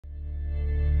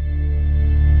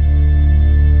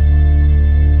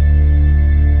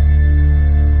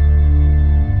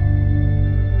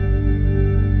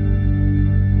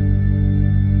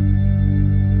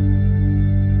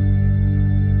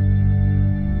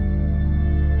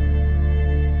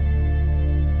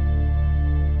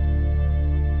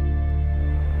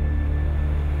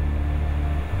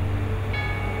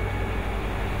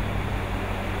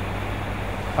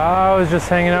was just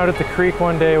hanging out at the creek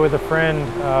one day with a friend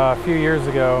a few years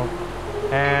ago,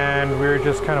 and we were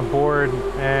just kind of bored,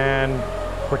 and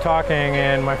we're talking,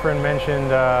 and my friend mentioned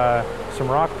some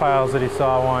rock piles that he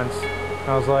saw once.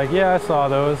 And I was like, yeah, I saw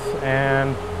those,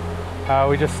 and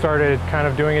we just started kind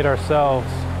of doing it ourselves.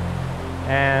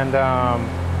 And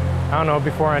I don't know,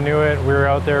 before I knew it, we were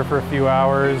out there for a few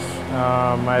hours.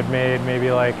 I'd made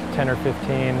maybe like 10 or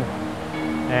 15,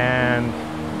 and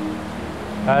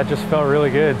it just felt really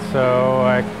good, so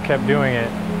I kept doing it.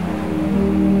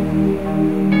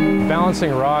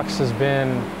 Balancing rocks has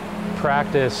been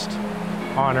practiced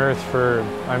on Earth for,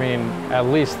 I mean, at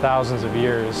least thousands of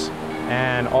years,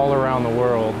 and all around the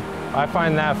world. I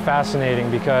find that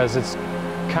fascinating because it's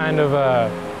kind of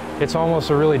it's almost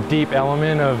a really deep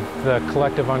element of the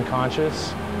collective unconscious.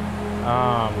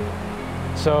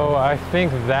 So I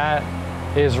think that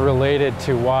is related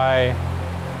to why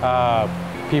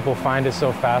people find it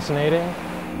so fascinating.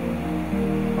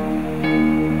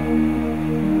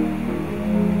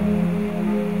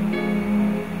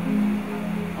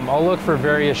 I'll look for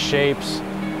various shapes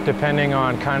depending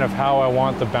on kind of how I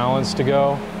want the balance to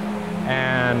go.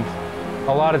 And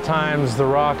a lot of times the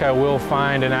rock I will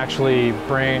find and actually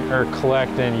bring or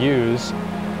collect and use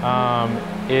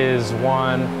is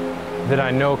one that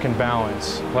I know can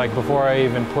balance. Like before I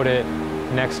even put it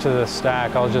next to the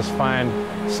stack, I'll just find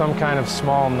some kind of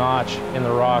small notch in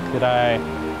the rock that I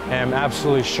am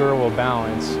absolutely sure will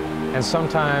balance. And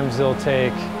sometimes they'll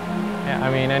take,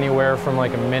 I mean, anywhere from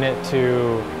like a minute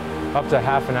to up to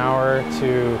half an hour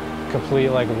to complete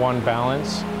like one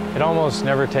balance. It almost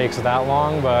never takes that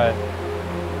long, but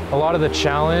a lot of the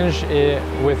challenge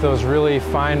with those really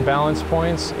fine balance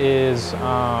points is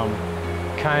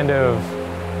kind of,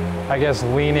 I guess,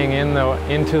 leaning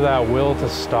into that will to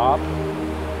stop.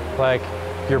 Like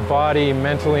your body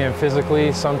mentally and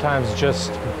physically sometimes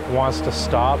just wants to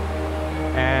stop,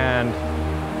 and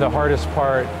the hardest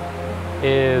part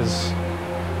is,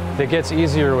 that gets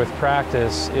easier with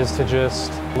practice, is to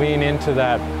just lean into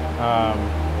that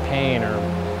pain or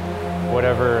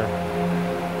whatever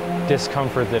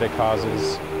discomfort that it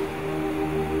causes.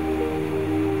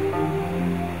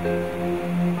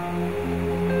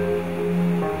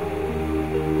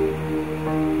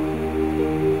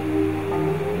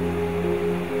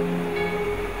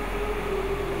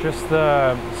 Just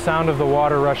the sound of the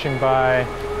water rushing by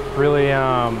really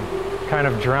kind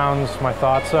of drowns my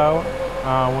thoughts out,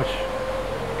 which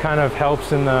kind of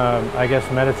helps in the, I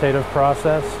guess, meditative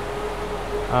process.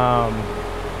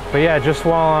 But yeah, just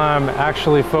while I'm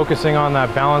actually focusing on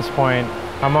that balance point,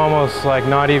 I'm almost like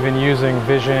not even using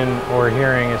vision or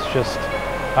hearing, it's just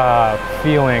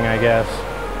feeling, I guess.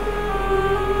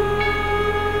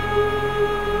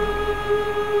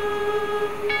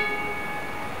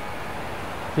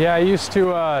 Yeah, I used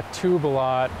to tube a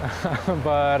lot,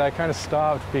 but I kind of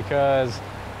stopped because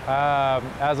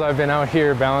as I've been out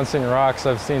here balancing rocks,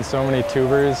 I've seen so many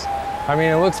tubers. I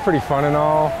mean, it looks pretty fun and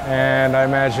all, and I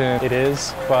imagine it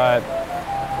is, but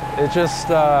it just,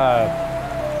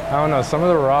 I don't know, some of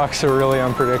the rocks are really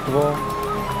unpredictable,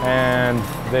 and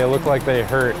they look like they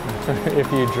hurt if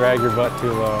you drag your butt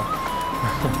too low.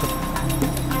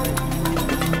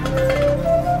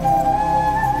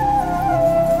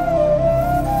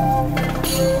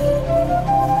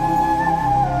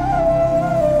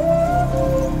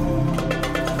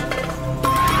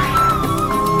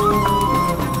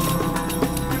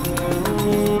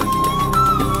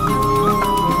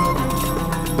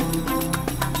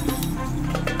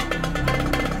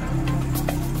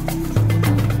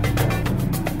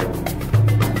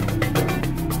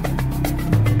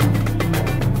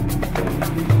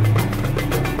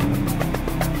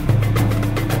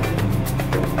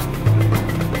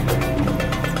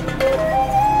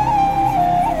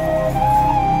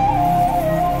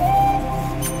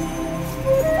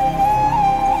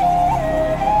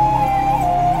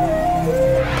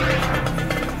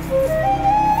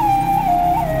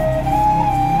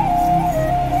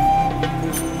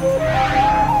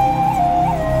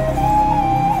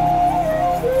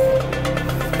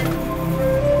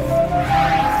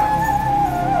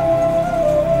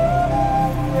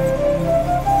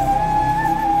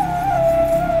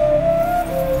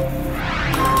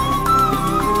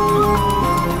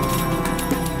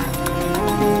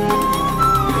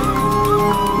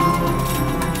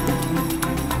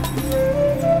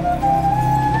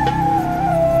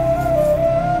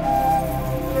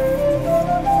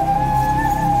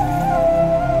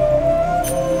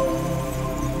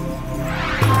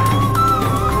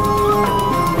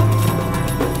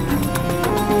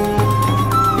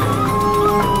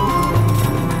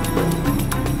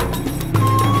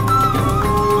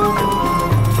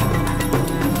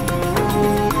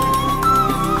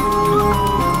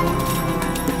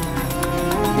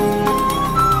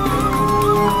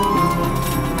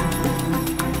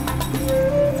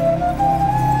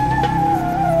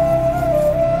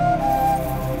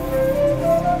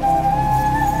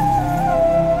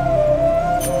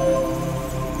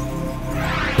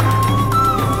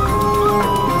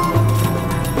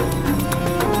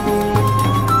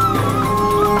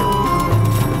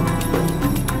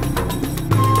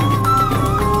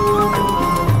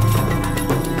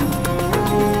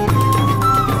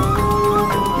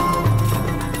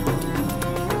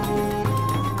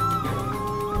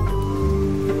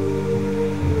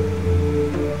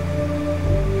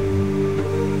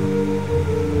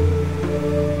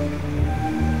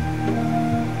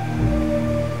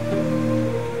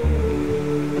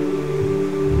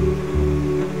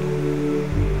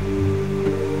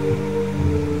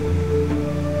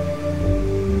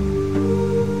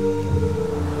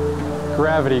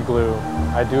 gravity glue.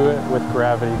 I do it with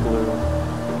gravity glue.